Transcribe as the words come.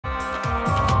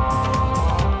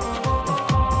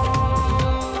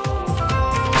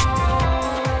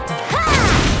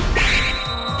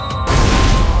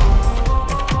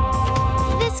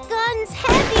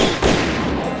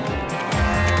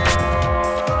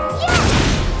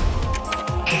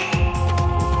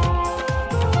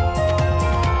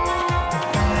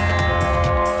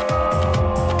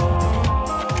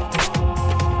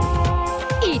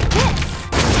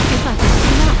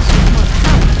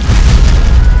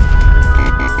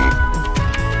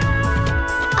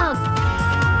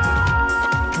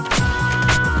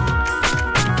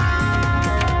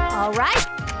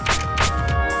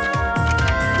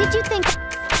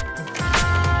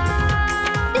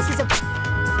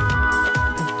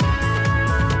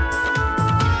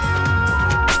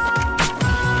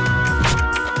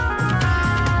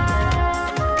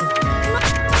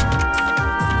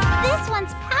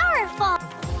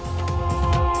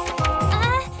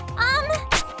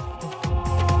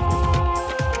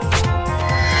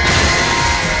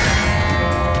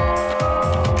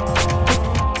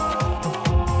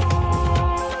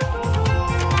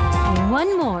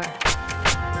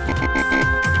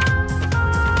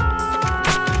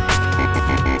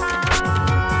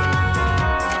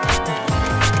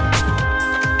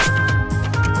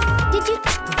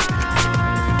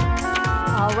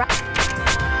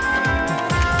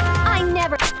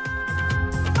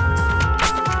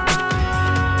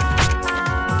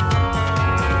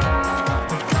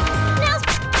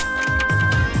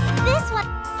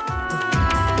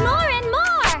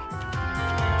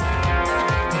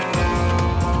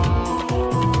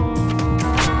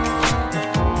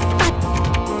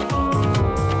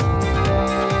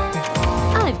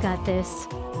this.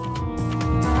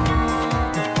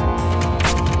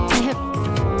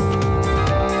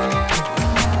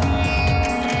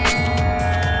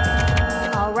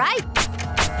 All right.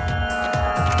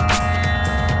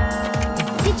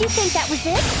 Did you think that was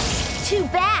it? Too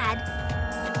bad.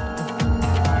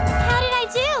 How did I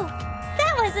do?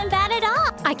 That wasn't bad at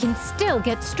all. I can still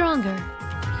get stronger.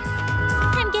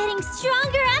 I'm getting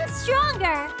stronger and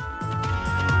stronger.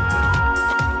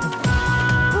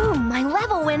 Ooh, my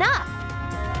level went up.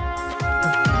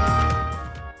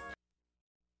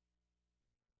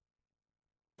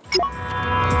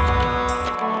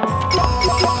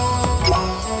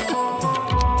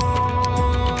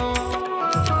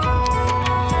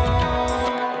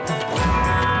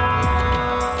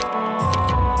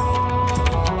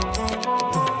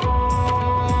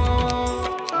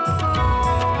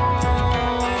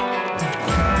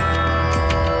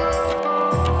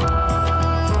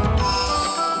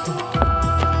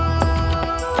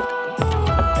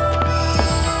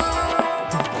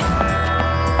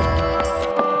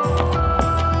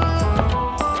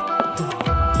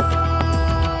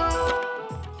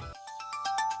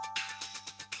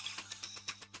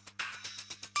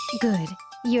 Good.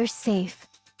 You're safe.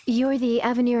 You're the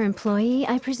Avenir employee,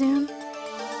 I presume?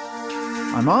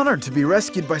 I'm honored to be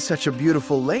rescued by such a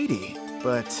beautiful lady,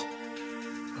 but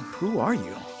who are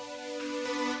you?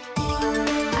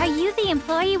 Are you the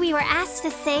employee we were asked to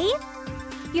save?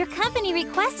 Your company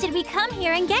requested we come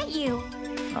here and get you.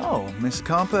 Oh, Miss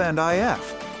Compa and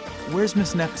IF. Where's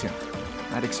Miss Neptune?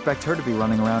 I'd expect her to be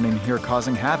running around in here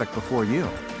causing havoc before you.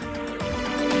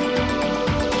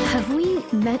 Have we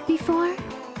met before?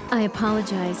 I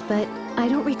apologize, but I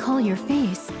don't recall your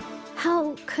face.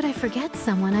 How could I forget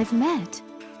someone I've met?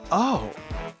 Oh!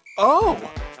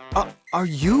 Are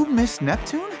you Miss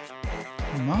Neptune?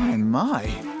 My.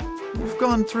 You've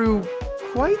gone through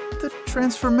quite the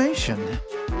transformation.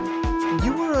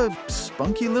 You were a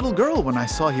spunky little girl when I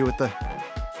saw you at the...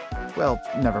 Well,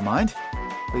 never mind.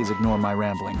 Please ignore my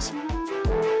ramblings.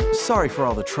 Sorry for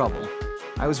all the trouble.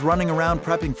 I was running around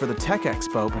prepping for the Tech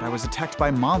Expo, but I was attacked by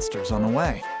monsters on the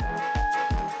way.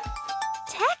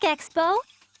 Tech Expo?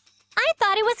 I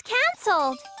thought it was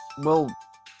cancelled. Well,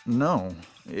 no.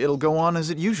 It'll go on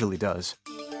as it usually does.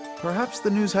 Perhaps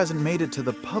the news hasn't made it to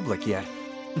the public yet.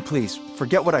 Please,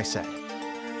 forget what I said.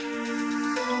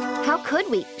 How could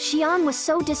we? Xian was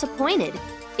so disappointed.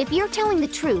 If you're telling the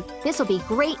truth, this'll be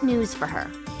great news for her.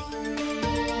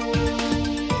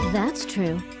 That's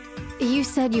true. You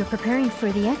said you're preparing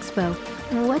for the expo.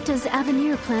 What does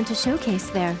Avenir plan to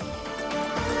showcase there?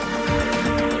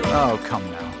 Oh, come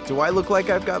now. Do I look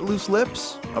like I've got loose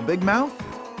lips? A big mouth?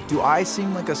 Do I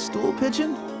seem like a stool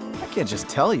pigeon? I can't just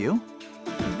tell you.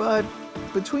 But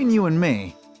between you and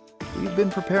me, we've been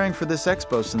preparing for this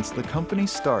expo since the company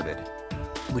started.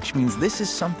 Which means this is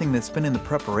something that's been in the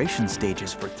preparation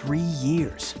stages for 3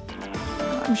 years.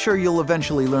 I'm sure you'll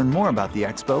eventually learn more about the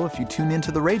expo if you tune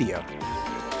into the radio.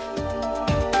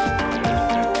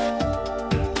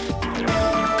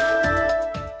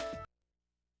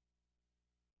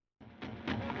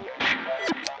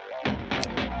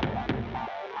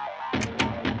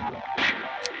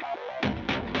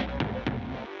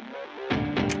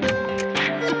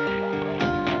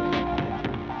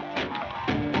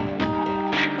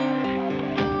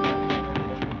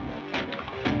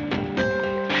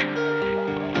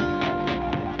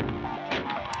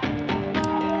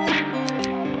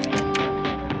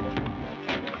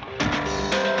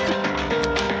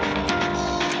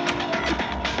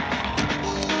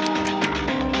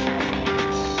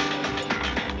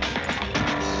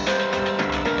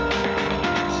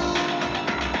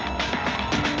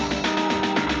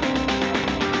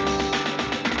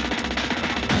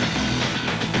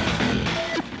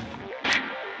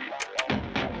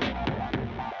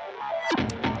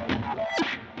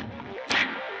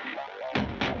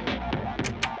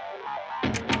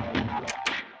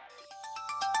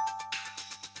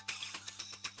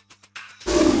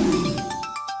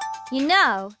 You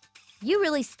know, you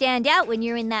really stand out when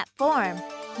you're in that form.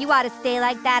 You ought to stay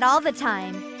like that all the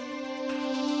time.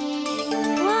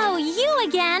 Whoa, you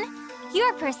again?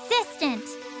 You're persistent.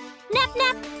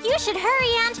 Nep, you should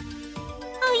hurry and...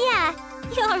 Oh yeah,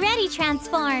 you already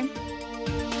transformed.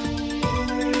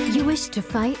 You wish to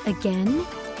fight again?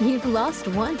 You've lost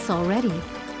once already.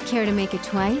 Care to make it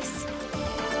twice?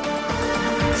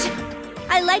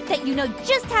 I like that you know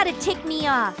just how to tick me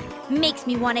off. Makes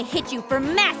me want to hit you for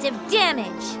massive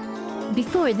damage.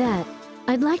 Before that,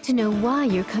 I'd like to know why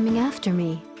you're coming after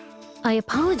me. I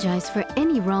apologize for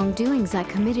any wrongdoings I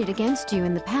committed against you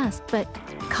in the past, but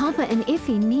Compa and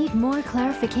Iffy need more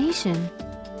clarification.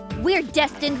 We're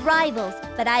destined rivals,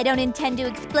 but I don't intend to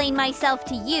explain myself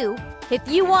to you. If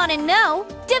you want to know,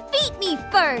 defeat me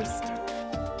first!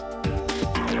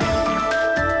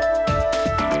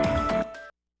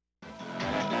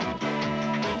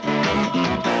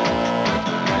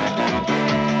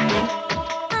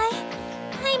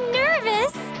 I'm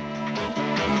nervous.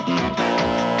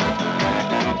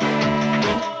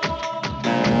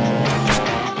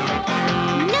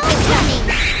 No running!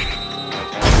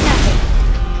 It's nothing.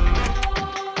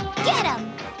 Get him!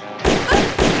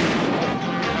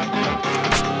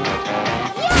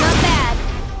 Not bad.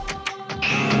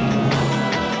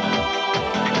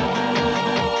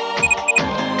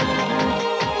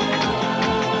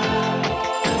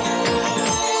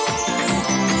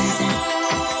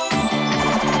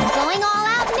 Going all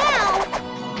out now.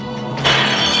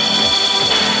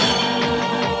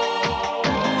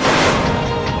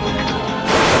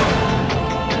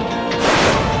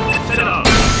 Set it up!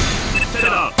 Set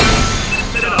it up!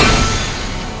 Set it up!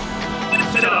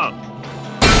 Set it up!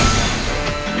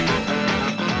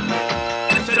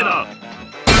 Set it up!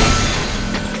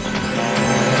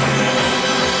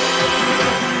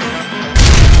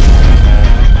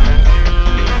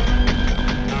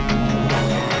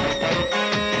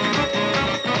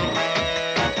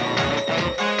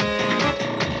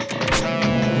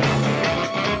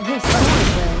 This sword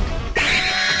will.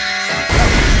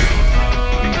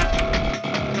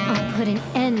 I'll put an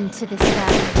end to this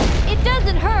battle. It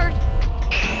doesn't hurt.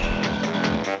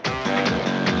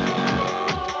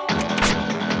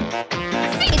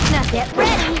 It's not. Get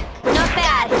ready. Not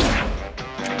bad.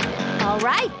 All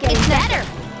right, getting better.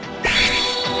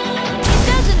 It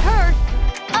doesn't hurt.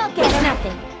 Okay, It's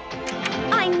nothing.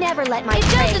 I never let my It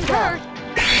prey doesn't go. hurt.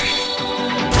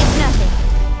 It's nothing.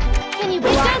 Can you It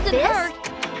block doesn't this? hurt.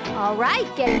 All right,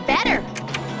 getting better.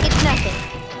 It's nothing.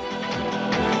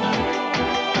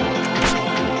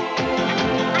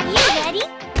 Are you ready?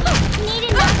 Need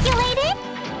inoculated?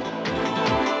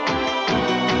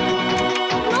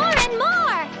 More and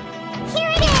more!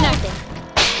 Here it is! Nothing.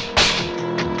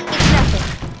 It's nothing.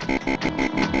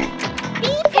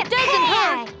 Be prepared. It doesn't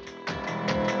hurt.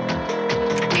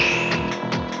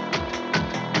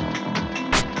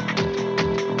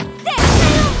 Sit! I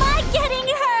don't like getting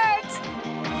hurt!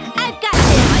 I've got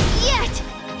this! Not yet!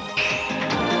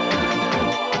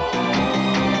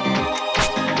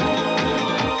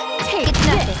 Take It's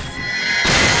nothing. this.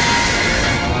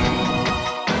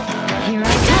 Here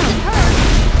I It come. doesn't hurt.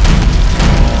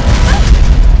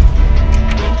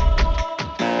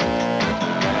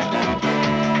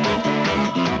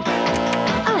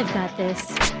 I've got this.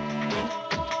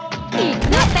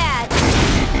 Not bad.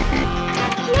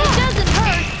 It doesn't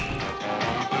hurt.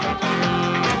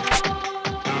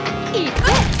 Eat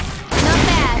this. Not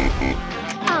bad.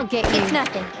 I'll get you. It's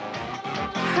nothing.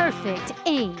 Perfect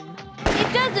aim.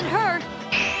 It doesn't hurt.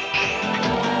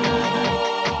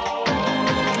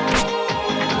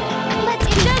 Let's It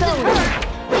keep doesn't going. hurt.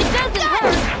 It doesn't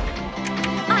hurt.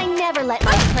 I never let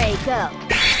my prey go.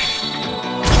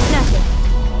 It's nothing.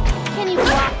 Can you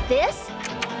block this?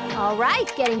 All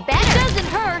right, getting It better. doesn't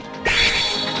hurt.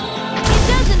 It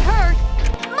doesn't hurt.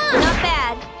 Come on. Not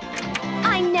bad.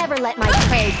 I never let my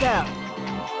prey go.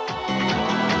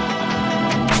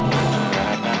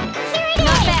 Here it is.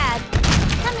 Not bad.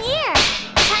 Come here.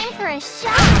 Time for a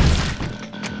shot.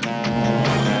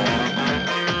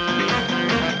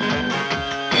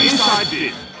 Inside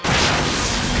this!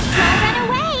 Don't run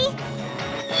away.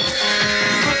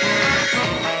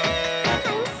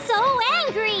 I'm so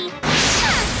angry.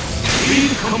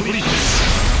 Lead completion!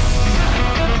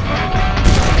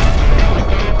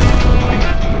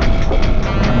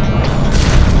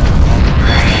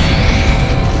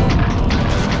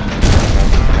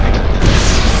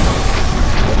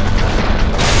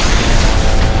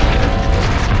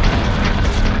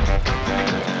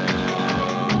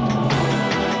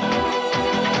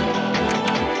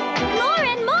 More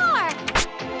and more.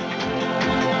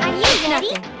 Are you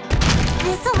ready? Nothing.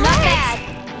 This'll Not hurt. bad.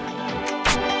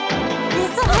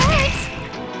 This'll hurt.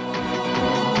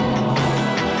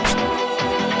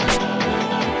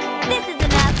 This is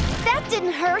enough. That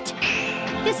didn't hurt.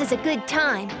 This is a good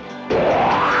time.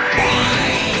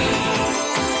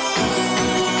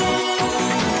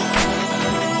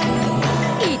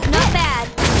 Eat. Not bad.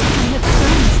 I have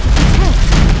friends to protect.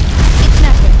 It's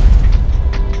nothing.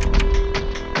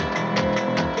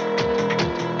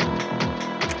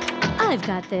 I've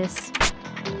got this.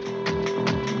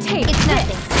 Take It's this.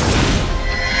 nothing.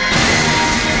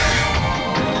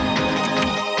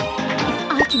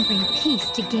 If I can bring peace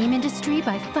to game industry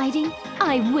by fighting,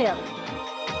 I will.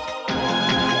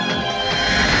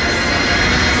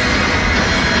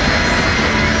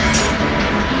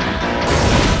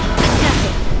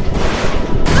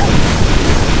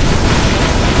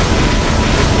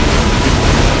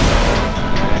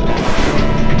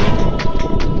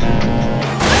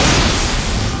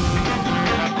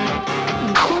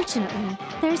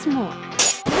 There's more.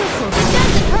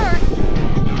 Doesn't hurt!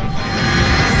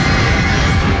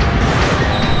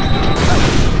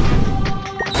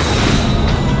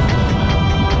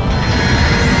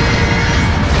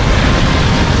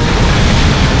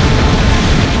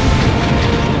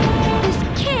 This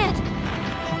can't!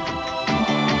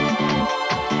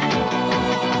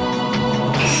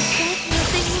 There's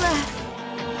nothing left.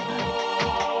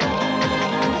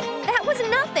 That was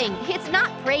nothing. It's not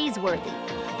praiseworthy.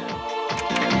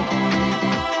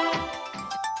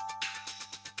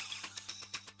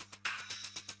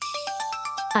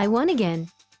 I won again.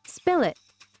 Spill it.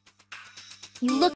 You look